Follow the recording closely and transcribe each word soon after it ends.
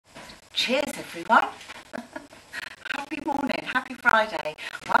Cheers everyone. Happy morning, happy Friday.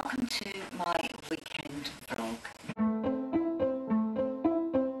 Welcome to my weekend vlog.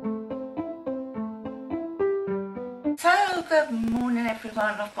 So good morning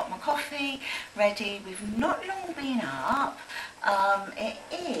everyone. I've got my coffee ready. We've not long been up. It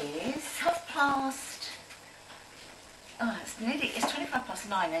is it's 25 past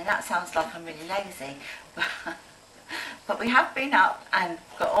 9, and that sounds like I'm really lazy. But we have been up and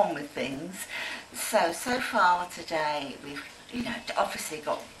got on with things. So far today we've, obviously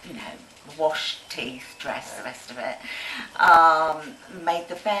got, washed, teeth, dressed, the rest of it. Made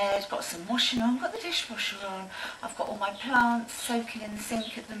the bed, got some washing on, got the dishwasher on. I've got all my plants soaking in the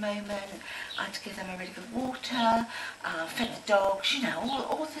sink at the moment. I had to give them a really good water, fed the dogs,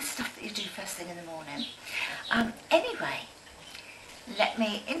 all the stuff that you do first thing in the morning. Anyway, let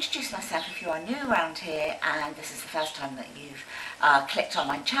me introduce myself if you are new around here and this is the first time that you've clicked on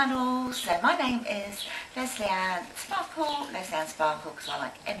my channel. So my name is Lesleyanne Sparkle, Lesleyanne Sparkle, because I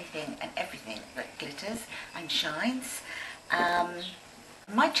like anything and everything that glitters and shines.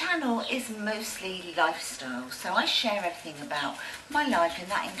 My channel is mostly lifestyle, so I share everything about my life, and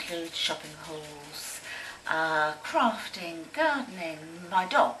that includes shopping hauls, crafting, gardening, my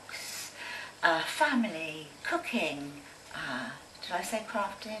dogs, family, cooking. Did I say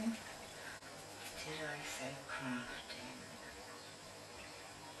crafting? Did I say crafting?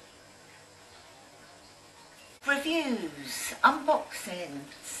 Reviews,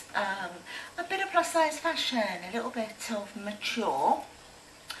 unboxings, a bit of plus size fashion, a little bit of mature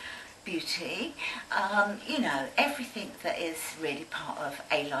beauty, everything that is really part of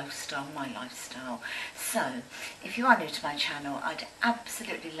a lifestyle, my lifestyle. So if you are new to my channel, I'd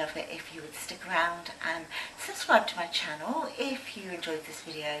absolutely love it if you would stick around and subscribe to my channel. If you enjoyed this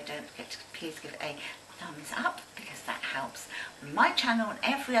video, don't forget to please give it a thumbs up, because that helps my channel and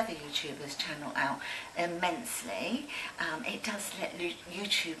every other YouTuber's channel out immensely. It does let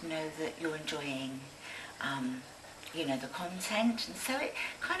YouTube know that you're enjoying the content, and so it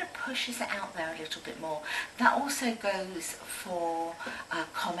kind of pushes it out there a little bit more. That also goes for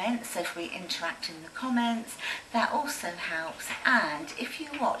comments, so if we interact in the comments, that also helps. And if you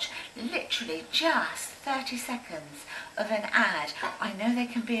watch literally just 30 seconds of an ad, I know they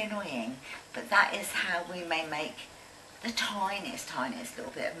can be annoying, but that is how we may make the tiniest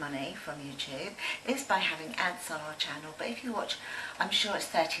little bit of money from YouTube, is by having ads on our channel. But if you watch, I'm sure it's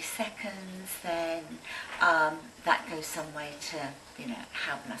 30 seconds, then that goes some way to,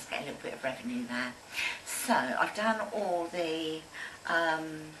 helping us get a little bit of revenue there. So I've done all the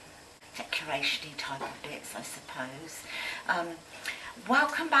declaration-y type of bits, I suppose.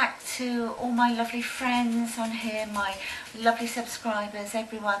 Welcome back to all my lovely friends on here, my lovely subscribers,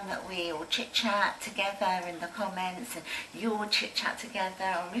 everyone that we all chit-chat together in the comments, and you all chit-chat together,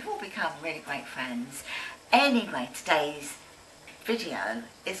 and we've all become really great friends. Anyway, today's video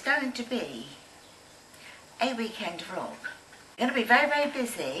is going to be a weekend vlog. We're going to be very, very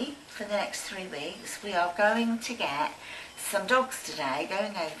busy for the next 3 weeks. We are going to get some dogs today,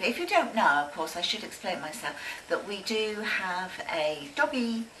 going over. If you don't know, of course, I should explain myself, that we do have a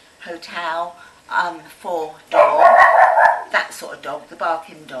doggy hotel for dogs, that sort of dog, the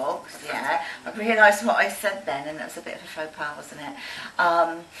barking dogs, yeah. I realised what I said then, and that was a bit of a faux pas, wasn't it?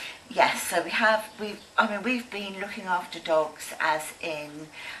 Yes, so we've been looking after dogs, as in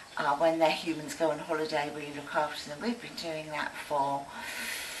when their humans go on holiday, we look after them. We've been doing that for,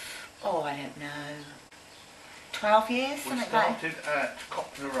 I don't know, 12 years, something like that. We started at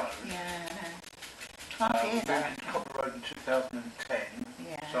Coco Road. Yeah, 12 years. We moved to Coco Road in 2010.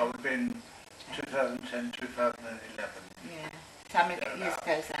 Yeah. So we've been 2010, 2011. Yeah. So how many years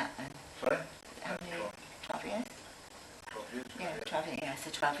ago is that then? Sorry? How many? 12 years? 12 years. Yeah, 12 years. Yeah, so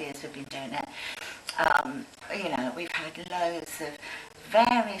 12 years we've been doing it. We've had loads of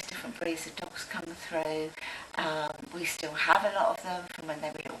various different breeds of dogs come through. We still have a lot of them from when they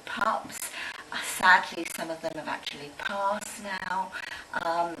were little pups. Sadly, some of them have actually passed now,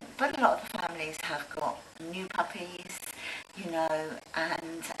 but a lot of the families have got new puppies,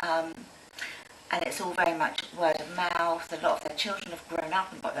 and it's all very much word of mouth. A lot of their children have grown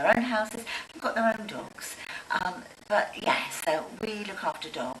up and got their own houses and got their own dogs. But yeah, so we look after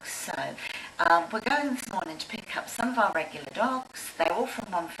dogs. So we're going this morning to pick up some of our regular dogs. They're all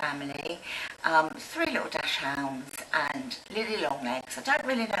from one family. 3 little dachshunds and Lily Longlegs. I don't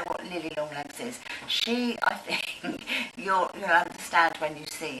really know what Lily Longlegs is. She, I think, you'll understand when you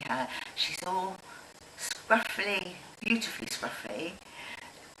see her. She's all scruffy, beautifully scruffy,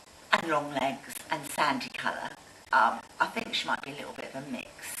 and long legs and sandy colour. I think she might be a little bit of a mix.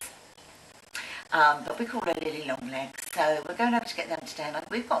 but we call her Lily Longlegs. So we're going over to get them today, and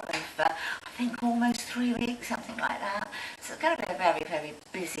we've got them for, I think, almost 3 weeks, something like that. So it's going to be a very, very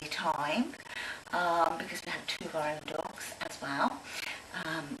busy time, because we have 2 of our own dogs as well.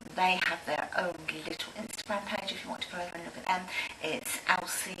 They have their own little Instagram page if you want to go over and look at them. It's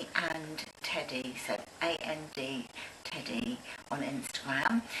Elsie and Teddy, so A-N-D Teddy on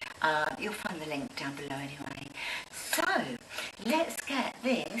Instagram. You'll find the link down below anyway. So let's get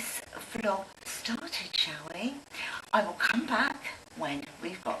this vlog started, shall we? I will come back when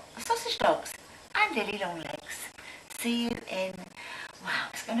we've got the sausage dogs and Lily Longlegs. See you in, wow,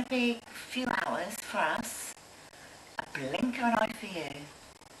 it's going to be a few hours for us. A blink of an eye for you.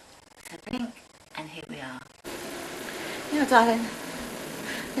 So blink, and here we are. Now, darling,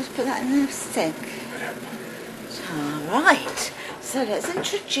 let's put that in the sink. Alright, so let's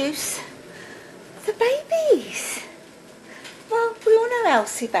introduce the babies. Well, we all know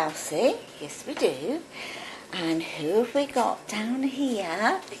Elsie Bousey. Yes, we do. And who have we got down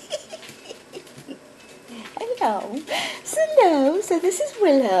here? Hello. So this is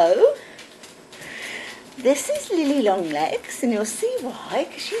Willow. This is Lily Longlegs, and you'll see why,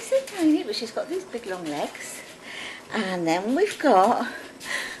 because she's so tiny, but she's got these big long legs. And then we've got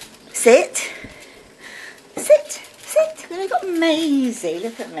Sit. Then we've got Maisie.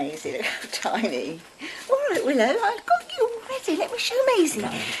 Look at Maisie, look how tiny. All right, Willow, I've got you already. Let me show Maisie.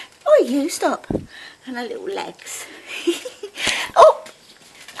 Oh, you stop. And her little legs. Oh,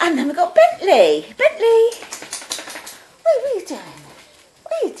 and then we've got Bentley. What are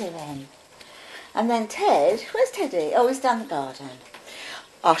you doing? And then Ted, where's Teddy? Oh, he's down the garden.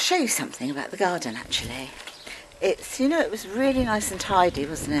 I'll show you something about the garden, actually. It's, you know, it was really nice and tidy,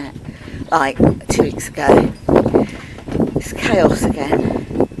 wasn't it? Like 2 weeks ago. It's chaos again.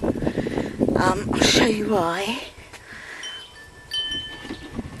 I'll show you why.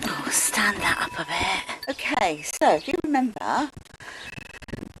 Oh, stand that up a bit. Okay, so if you remember,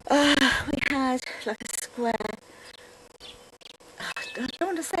 we had like a square. I don't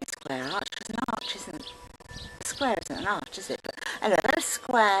want to say square arch, because an arch isn't, a square isn't an arch, is it? But anyway, a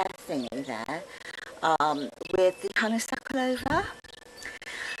square thingy there, with the honeysuckle over.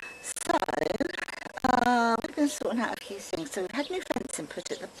 So, we've been sorting out a few things. So we've had new fencing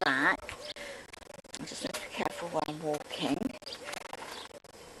put at the back. I just need to be careful while I'm walking.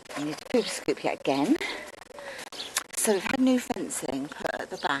 I need to poop scoop yet again. So we've had new fencing put at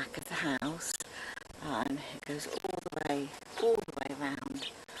the back of the house. And it goes all the way around,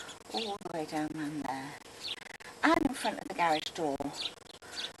 all the way down around there, and in front of the garage door,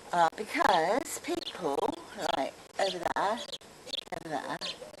 because people, like over there,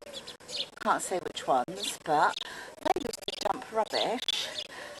 can't say which ones, but they used to dump rubbish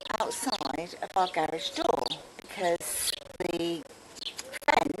outside of our garage door, because the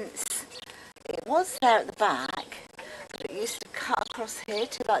fence, it was there at the back, but it used to cut across here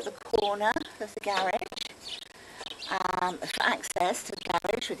to like the corner of the garage, for access to the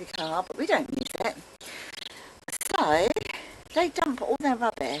garage with your car, but we don't use it. So they dump all their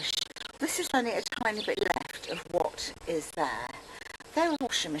rubbish. This is only a tiny bit left of what is there. There were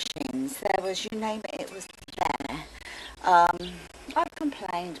washing machines, there was, you name it, it was there. I've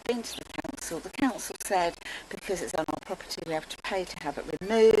complained, been to the council. The council said because it's on our property we have to pay to have it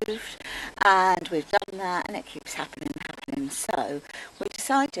removed, and we've done that, and it keeps happening. So we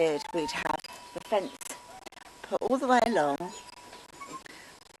decided we'd have the fence put all the way along,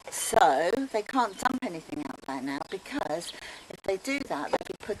 so they can't dump anything out there now, because if they do that they'll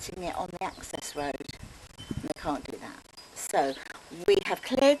be putting it on the access road, and they can't do that. So we have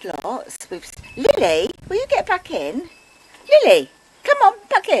cleared lots. Lily, will you get back in? Lily, come on,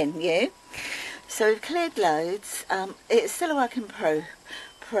 back in, you. So we've cleared loads. It's still a work in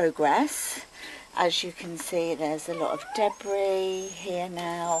progress. As you can see, there's a lot of debris here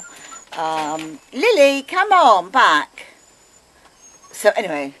now. Lily, come on, back. So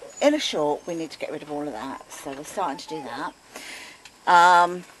anyway, in a short, we need to get rid of all of that. So we're starting to do that.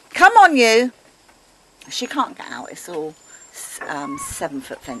 Come on, you. She can't get out. It's all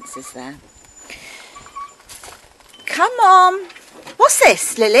 7-foot fences there. Come on. What's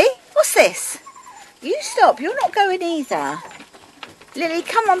this, Lily? What's this? You stop. You're not going either. Lily,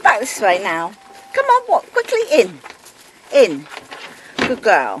 come on back this way now. Come on, what? Quickly, in. Good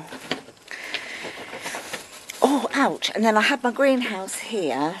girl. Oh, ouch. And then I had my greenhouse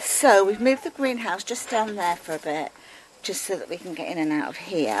here. So we've moved the greenhouse just down there for a bit, just so that we can get in and out of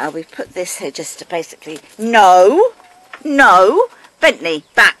here. We've put this here just to basically... No. Bentley,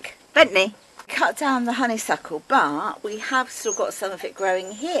 back. Bentley. Cut down the honeysuckle, but we have still got some of it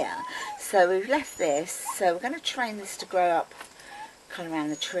growing here. So we've left this. So we're going to train this to grow up kind of around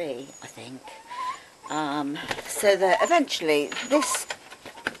the tree, I think. so that eventually this,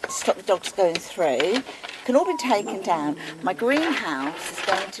 to stop the dogs going through, can all be taken down. My greenhouse is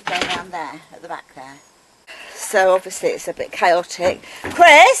going to go down there, at the back there. So obviously it's a bit chaotic.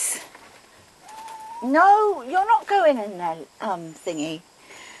 Chris? No, you're not going in there, thingy.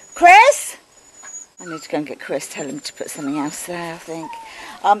 Chris? I need to go and get Chris, tell him to put something else there, I think.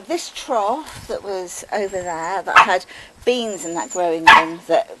 This trough that was over there, that had beans and that growing in,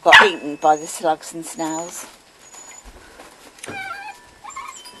 that got eaten by the slugs and snails.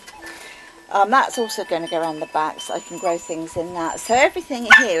 That's also going to go around the back so I can grow things in that. So everything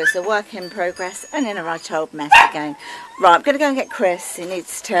here is a work in progress and in a right old mess again. Right, I'm going to go and get Chris. He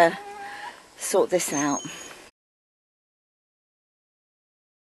needs to sort this out.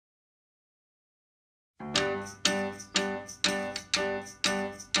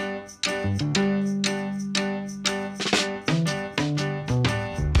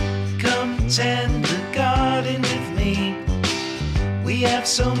 Come tend the garden with me. We have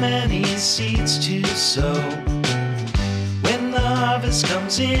so many seeds to sow. When the harvest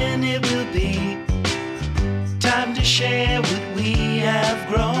comes in, it will be time to share what we have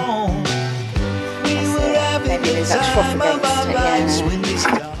grown. We were having the time of our lives when we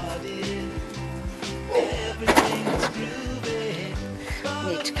started. Everything was groovy.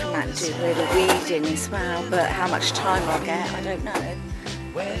 Need to come out and do a bit of weeding as well, but how much time I'll get, I don't know.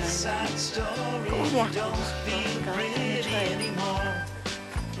 West Side Story, Yeah. don't feel great anymore.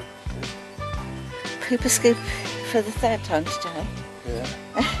 Pooper scoop for the third time today.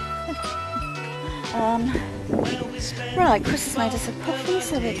 Right, Chris has made us a coffee,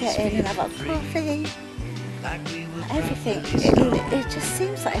 so we'll get in and have our coffee. Everything, it just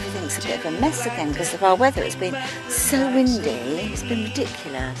seems like everything's a bit of a mess again because of our weather. It's been so windy, it's been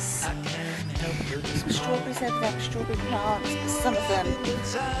ridiculous. Some strawberries over there, strawberry plants, but some of them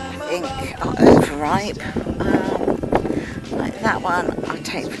I think are overripe. Like that one I'll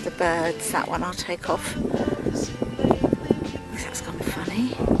take for the birds, that one I'll take off. That's gone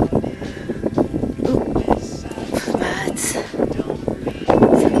funny. Ooh, for the birds. So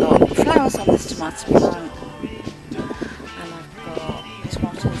I've got flowers on this tomato plant, and I've got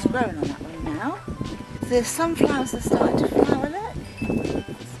tomatoes growing on that one now. The sunflowers are starting to flower, look.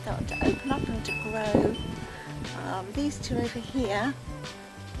 Starting to open up and to grow. These two over here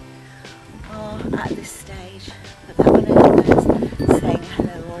are at this stage, but that one over there is saying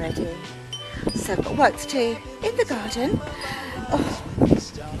hello already. So I've got work to do in the garden. Oh,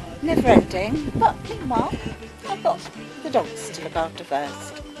 never ending, but meanwhile I've got the dogs to look after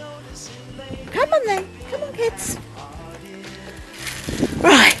first. Come on then, come on kids.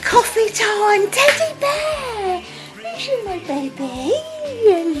 Right, coffee time, teddy bear. Where's you, my baby?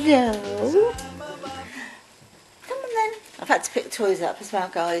 Hello. Come on then. I've had to pick the toys up as well,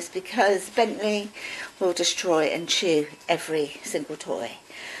 guys, because Bentley will destroy and chew every single toy.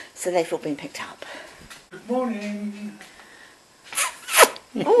 So they've all been picked up. Good morning.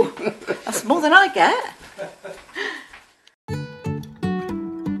 Oh, that's more than I get.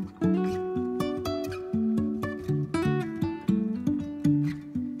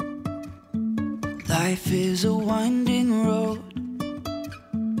 Life is a winding road,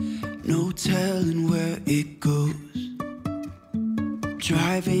 no telling where it goes.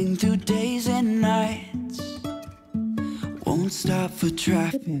 Driving through days and nights, won't stop for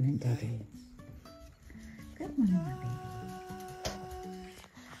traffic. Good morning, Daddy. Good morning, Mummy.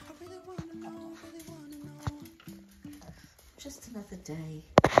 Just another day.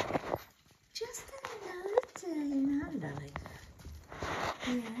 Just another day in our life.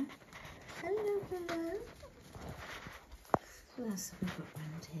 Yeah. Hello, hello. What else have we got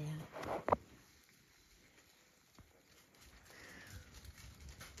around here?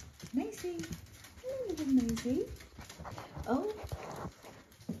 Maisie. Hello, little Maisie. Oh.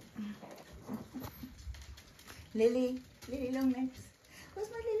 Lily. Lily long legs. Where's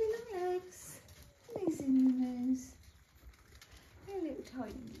my Lily long legs? Maisie in the nose. Her little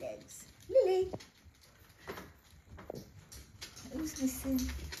tiny legs. Lily. Who's missing?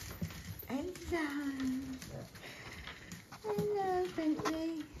 Hello. Hello,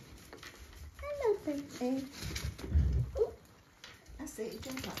 Bentley. Hello, Bentley. Oh, that's it,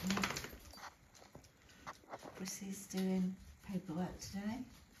 jump up now. Chrissy's doing paperwork today.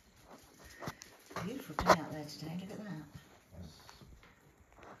 Beautiful day out there today, look at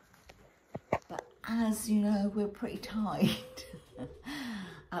that. But as you know, we're pretty tight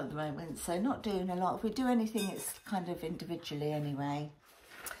at the moment, so not doing a lot. If we do anything, it's kind of individually anyway.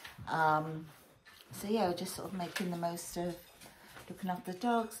 So yeah, we're just sort of making the most of looking after the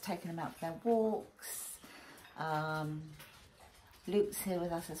dogs, taking them out for their walks. Luke's here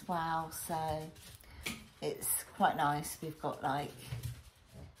with us as well, so it's quite nice. We've got like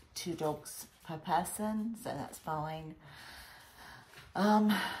 2 dogs per person, so that's fine.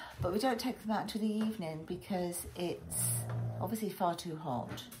 But we don't take them out until the evening because it's obviously far too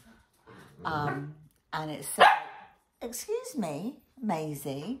hot. And it's so, excuse me,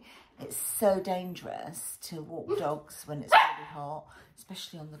 Maisie, it's so dangerous to walk dogs when it's really hot,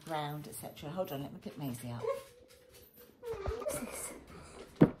 especially on the ground, etc. Hold on, let me pick Maisie up. What's this?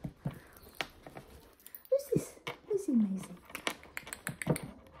 Who's this? Who's he, Maisie?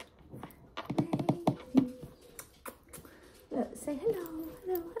 Maisie. Look, say hello,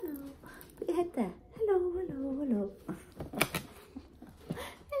 hello, hello. Put your head there. Hello, hello, hello.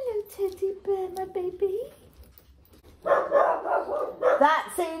 Hello, teddy bear, my baby.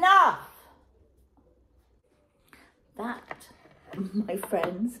 That's enough. That, my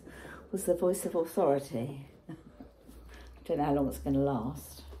friends, was the voice of authority. Don't know how long it's going to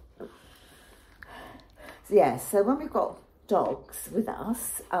last. So, yeah, so when we've got dogs with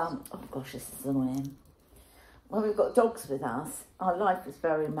us, oh gosh, this is annoying. When we've got dogs with us, our life is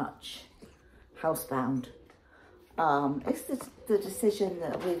very much housebound. It's the decision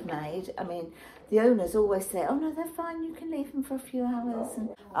that we've made. I mean, the owners always say, oh no, they're fine, you can leave them for a few hours.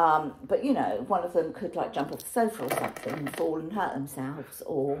 And, but you know, one of them could like jump off the sofa or something and fall and hurt themselves,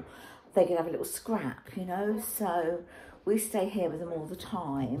 or they could have a little scrap, you know. So we stay here with them all the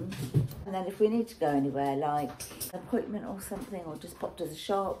time. And then if we need to go anywhere, like an appointment or something, or just pop to the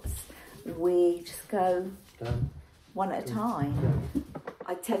shops, we just go one at a time.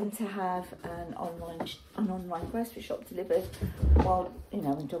 I tend to have an online grocery shop delivered while, you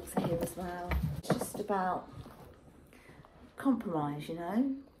know, when dogs are here as well. It's just about compromise, you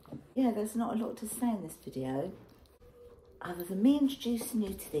know. Yeah, there's not a lot to say in this video other than me introducing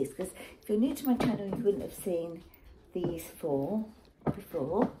you to these, because if you're new to my channel, you wouldn't have seen these 4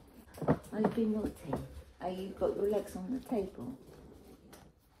 before. Are you being naughty? Are you got your legs on the table?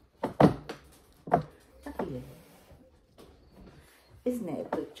 Love you. Isn't it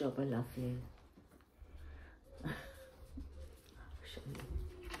a good job? I love you. I'll show you.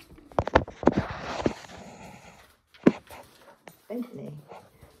 Bentley,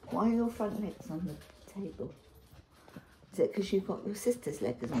 why are your front legs on the table? Is it because you've got your sister's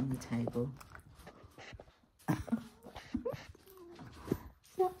legs on the table? Is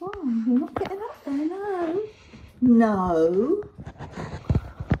that wrong? You're not getting up there, no. No.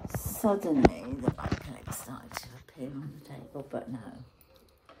 Suddenly the back legs started to appear on the table, but no.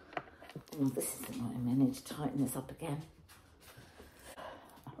 Oh, this is annoying. I need to tighten this up again.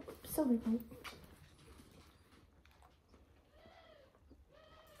 Oh, sorry, babe.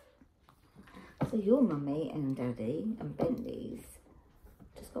 So your mummy and daddy and Bentley's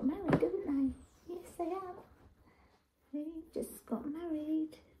just got married, didn't they? Yes, they have. They just got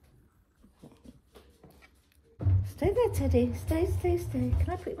married. Stay there, Teddy. Stay, stay, stay. Can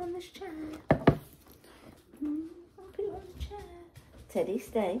I put you on this chair? I'll put you on the chair. Teddy,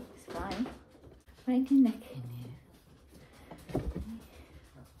 stay. It's fine. Bring your neck in here.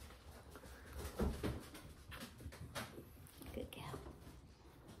 Good girl.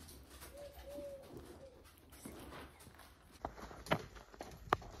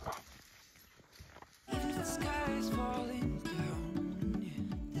 The sky is falling down.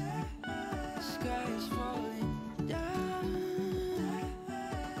 The sky is falling down.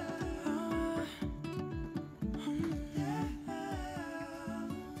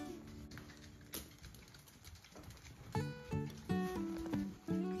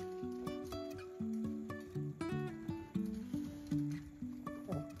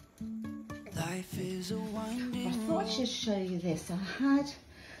 Life is a winding I thought I should show you this. I had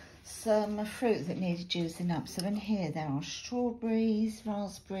some fruit that needed juicing up. So in here there are strawberries,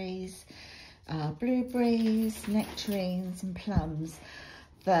 raspberries, blueberries, nectarines and plums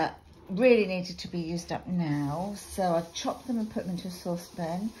that really needed to be used up now. So I've chopped them and put them into a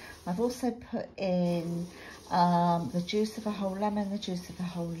saucepan. I've also put in the juice of a whole lemon, the juice of a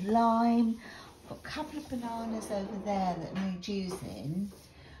whole lime. I've got a couple of bananas over there that need using.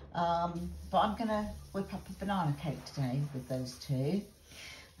 But I'm going to whip up a banana cake today with those 2.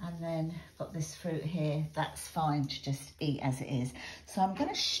 And then got this fruit here. That's fine to just eat as it is. So I'm going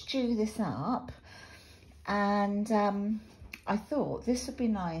to stew this up. And I thought this would be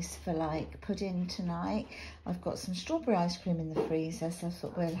nice for like pudding tonight. I've got some strawberry ice cream in the freezer. So I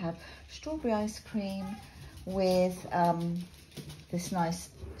thought we'll have strawberry ice cream with this nice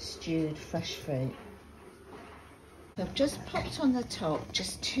stewed fresh fruit. So I've just popped on the top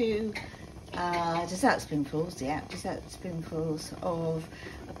just 2 dessert spoonfuls of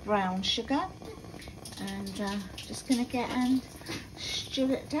brown sugar, and just going to get and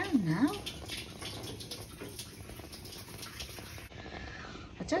stew it down now.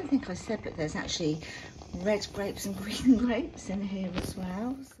 don't think I said, but there's actually red grapes and green grapes in here as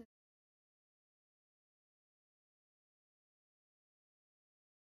well. So